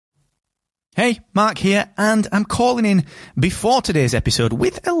Hey, Mark here, and I'm calling in before today's episode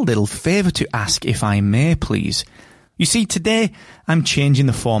with a little favour to ask, if I may, please. You see, today I'm changing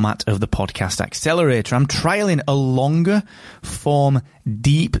the format of the Podcast Accelerator. I'm trialling a longer form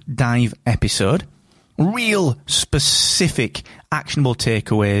deep dive episode, real specific actionable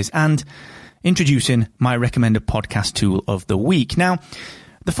takeaways, and introducing my recommended podcast tool of the week. Now,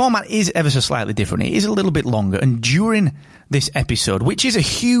 the format is ever so slightly different. It is a little bit longer, and during this episode, which is a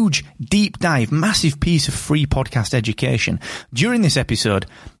huge, deep dive, massive piece of free podcast education, during this episode,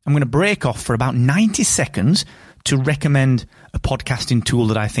 I'm going to break off for about 90 seconds to recommend a podcasting tool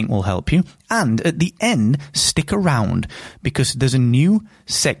that I think will help you. And at the end, stick around, because there's a new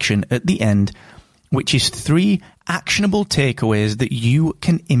section at the end, which is 3 actionable takeaways that you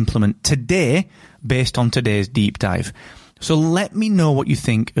can implement today based on today's deep dive. So let me know what you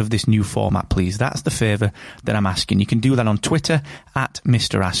think of this new format, please. That's the favour that I'm asking. You can do that on Twitter at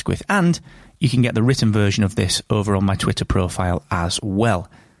Mr. Asquith, and you can get the written version of this over on my Twitter profile as well.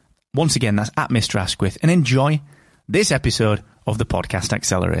 Once again, that's at Mr. Asquith, and enjoy this episode of the Podcast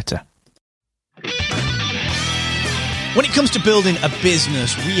Accelerator. When it comes to building a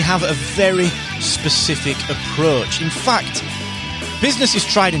business, we have a very specific approach. In fact, business is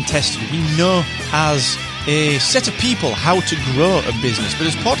tried and tested. We know as a set of people how to grow a business, but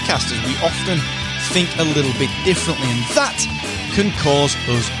as podcasters we often think a little bit differently, and that can cause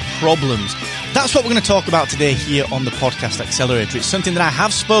us problems. That's what we're going to talk about today here on the Podcast Accelerator. It's something that I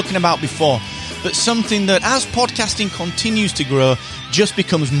have spoken about before, but something that as podcasting continues to grow just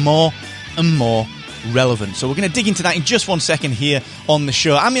becomes more and more relevant. So we're going to dig into that in just 1 second here on the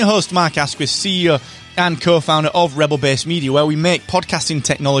show. I'm your host, Mark Asquith, CEO and co-founder of Rebel Base Media, where we make podcasting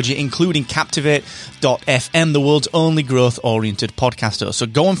technology, including Captivate.fm, the world's only growth-oriented podcaster. So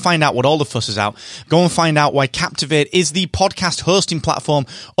go and find out what all the fuss is out. Go and find out why Captivate is the podcast hosting platform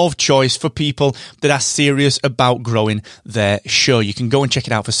of choice for people that are serious about growing their show. You can go and check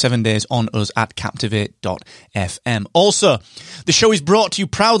it out for 7 days on us at Captivate.fm. Also, the show is brought to you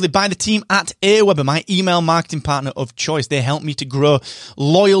proudly by the team at Aweber, my email marketing partner of choice. They help me to grow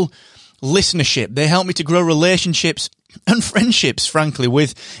loyal listenership. They help me to grow relationships and friendships, frankly,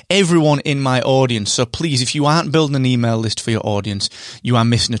 with everyone in my audience. So please, if you aren't building an email list for your audience, you are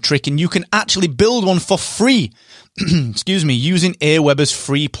missing a trick, and you can actually build one for free, using Aweber's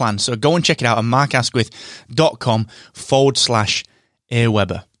free plan. So go and check it out at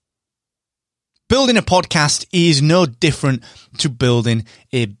markasquith.com/Aweber. Building a podcast is no different to building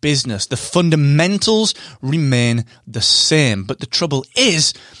a business. The fundamentals remain the same, but the trouble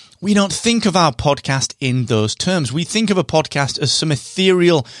is, we don't think of our podcast in those terms. We think of a podcast as some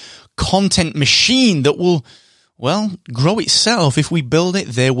ethereal content machine that will, grow itself. If we build it,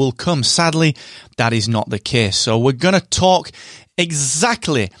 they will come. Sadly, that is not the case. So we're going to talk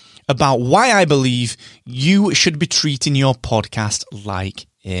exactly about why I believe you should be treating your podcast like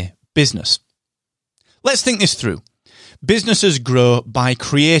a business. Let's think this through. Businesses grow by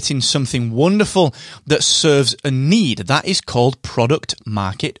creating something wonderful that serves a need. That is called product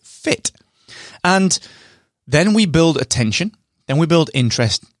market fit. And then we build attention, then we build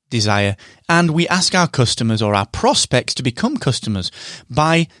interest, desire, and we ask our customers or our prospects to become customers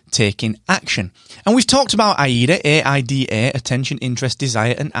by taking action. And we've talked about AIDA, A-I-D-A, attention, interest,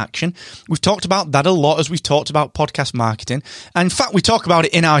 desire, and action. We've talked about that a lot as we've talked about podcast marketing. And in fact, we talk about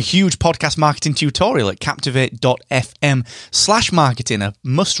it in our huge podcast marketing tutorial at captivate.fm/marketing, a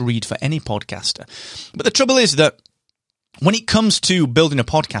must read for any podcaster. But the trouble is that when it comes to building a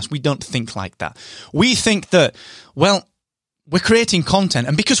podcast, we don't think like that. We think that, we're creating content,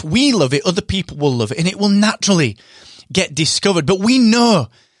 and because we love it, other people will love it, and it will naturally get discovered. But we know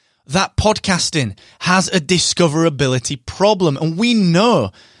that podcasting has a discoverability problem, and we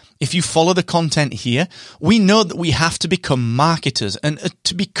know, if you follow the content here, we know that we have to become marketers, and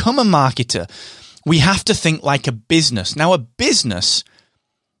to become a marketer, we have to think like a business. Now, a business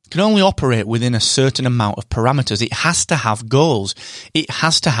can only operate within a certain amount of parameters. It has to have goals. It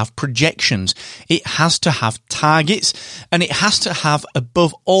has to have projections. It has to have targets, and it has to have,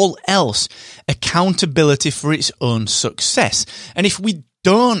 above all else, accountability for its own success. And if we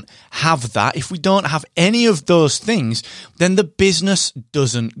don't have that, if we don't have any of those things, then the business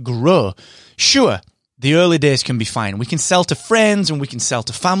doesn't grow. Sure, the early days can be fine. We can sell to friends and we can sell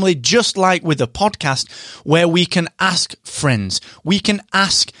to family, just like with a podcast where we can ask friends, we can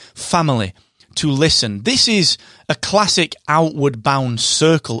ask family to listen. This is a classic outward bound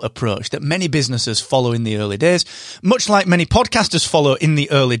circle approach that many businesses follow in the early days, much like many podcasters follow in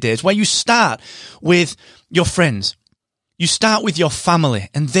the early days, where you start with your friends. You start with your family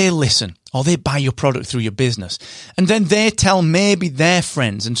and they listen. or they buy your product through your business, and then they tell maybe their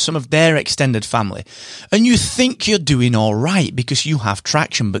friends and some of their extended family, and you think you're doing all right because you have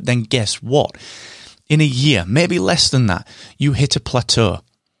traction, but then guess what? In a year, maybe less than that, you hit a plateau,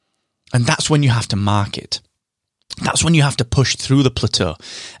 and that's when you have to market. That's when you have to push through the plateau.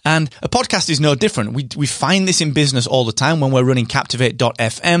 And a podcast is no different. We find this in business all the time when we're running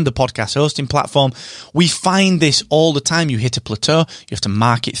Captivate.fm, the podcast hosting platform. We find this all the time. You hit a plateau, you have to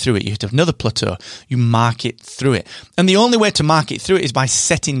market through it. You hit another plateau, you market through it. And the only way to market through it is by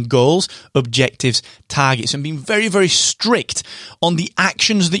setting goals, objectives, targets, and being very, very strict on the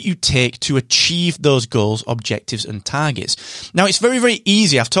actions that you take to achieve those goals, objectives, and targets. Now, it's very, very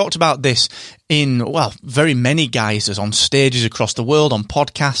easy. I've talked about this in, very many guises on stages across the world, on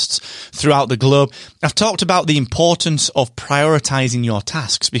podcasts throughout the globe. I've talked about the importance of prioritizing your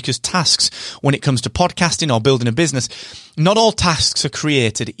tasks, because tasks, when it comes to podcasting or building a business, not all tasks are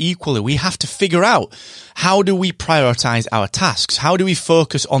created equally. We have to figure out, how do we prioritize our tasks? How do we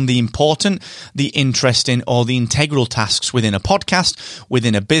focus on the important, the interesting, or the integral tasks within a podcast,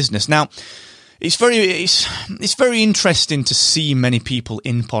 within a business? Now, it's very interesting to see many people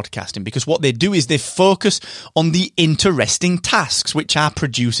in podcasting, because what they do is they focus on the interesting tasks, which are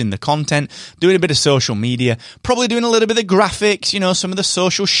producing the content, doing a bit of social media, probably doing a little bit of graphics, some of the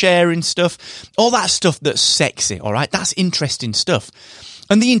social sharing stuff, all that stuff that's sexy, all right? That's interesting stuff.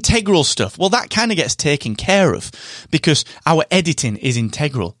 And the integral stuff, that kind of gets taken care of, because our editing is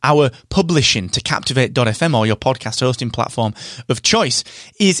integral. Our publishing to Captivate.fm, or your podcast hosting platform of choice,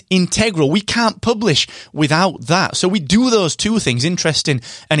 is integral. We can't publish without that. So we do those two things, interesting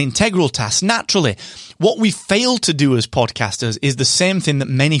and integral tasks, naturally. What we fail to do as podcasters is the same thing that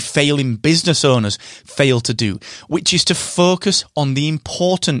many failing business owners fail to do, which is to focus on the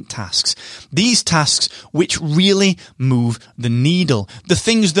important tasks. These tasks which really move the needle. The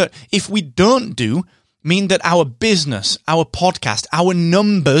things that, if we don't do, mean that our business, our podcast, our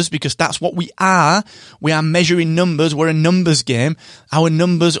numbers, because that's what we are measuring numbers, we're a numbers game, our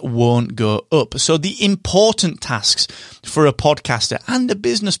numbers won't go up. So the important tasks for a podcaster and a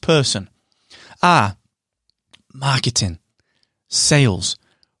business person are marketing, sales,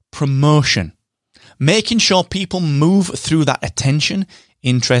 promotion, making sure people move through that attention,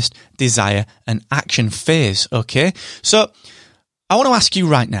 interest, desire, and action phase, okay? So I want to ask you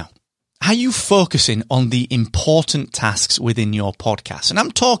right now, are you focusing on the important tasks within your podcast? And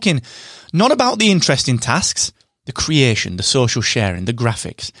I'm talking not about the interesting tasks, the creation, the social sharing, the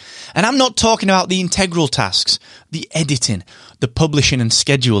graphics. And I'm not talking about the integral tasks, the editing, the publishing and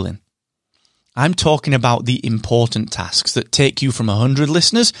scheduling. I'm talking about the important tasks that take you from 100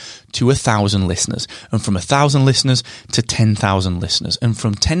 listeners to 1,000 listeners, and from 1,000 listeners to 10,000 listeners, and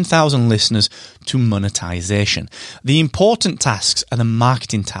from 10,000 listeners to monetization. The important tasks are the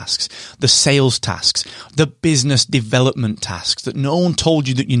marketing tasks, the sales tasks, the business development tasks that no one told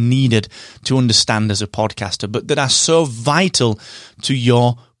you that you needed to understand as a podcaster, but that are so vital to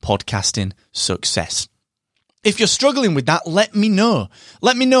your podcasting success. If you're struggling with that, let me know.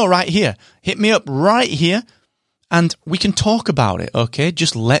 Let me know right here. Hit me up right here and we can talk about it, okay?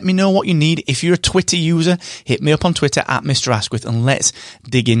 Just let me know what you need. If you're a Twitter user, hit me up on Twitter at Mr. Asquith, and let's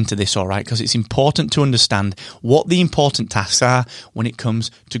dig into this, all right? Because it's important to understand what the important tasks are when it comes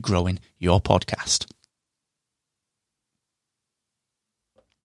to growing your podcast.